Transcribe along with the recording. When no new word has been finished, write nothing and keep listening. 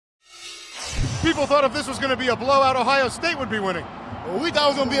People thought if this was going to be a blowout, Ohio State would be winning. Well, we thought it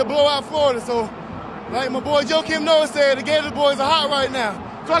was going to be a blowout Florida, so like my boy Joe Kim Noah said, the Gator boys are hot right now.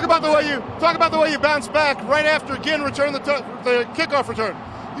 Talk about the way you bounced back right after Ginn returned the kickoff return.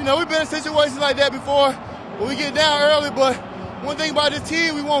 You know, we've been in situations like that before where we get down early, but one thing about this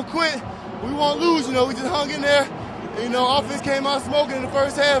team, we won't quit, we won't lose. You know, we just hung in there. And, you know, offense came out smoking in the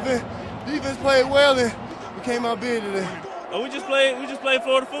first half, and defense played well, and we came out big today. We just played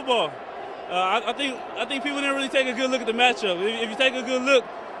Florida football. I think people didn't really take a good look at the matchup. If you take a good look,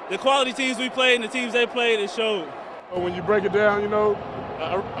 the quality teams we played and the teams they played, it showed. When you break it down, you know,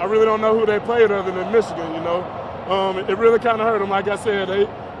 I really don't know who they played other than Michigan, you know. It really kind of hurt them. Like I said,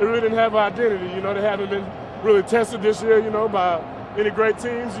 they really didn't have an identity. You know, they haven't been really tested this year, you know, by any great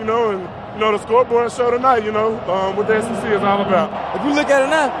teams, you know. And, you know, the scoreboard showed tonight, you know, what the SEC is all about. If you look at it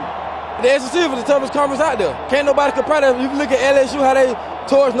now, the SEC is the toughest conference out there. Can't nobody compare that. If you look at LSU, how they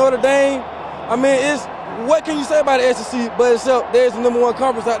torched Notre Dame, I mean, what can you say about the SEC, but except there's the #1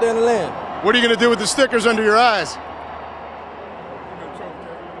 conference out there in the land. What are you going to do with the stickers under your eyes?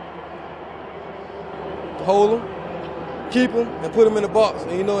 Hold them, keep them, and put them in the box.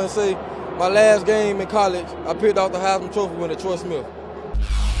 And you know, and say, my last game in college, I picked out the Heisman Trophy winner, Troy Smith.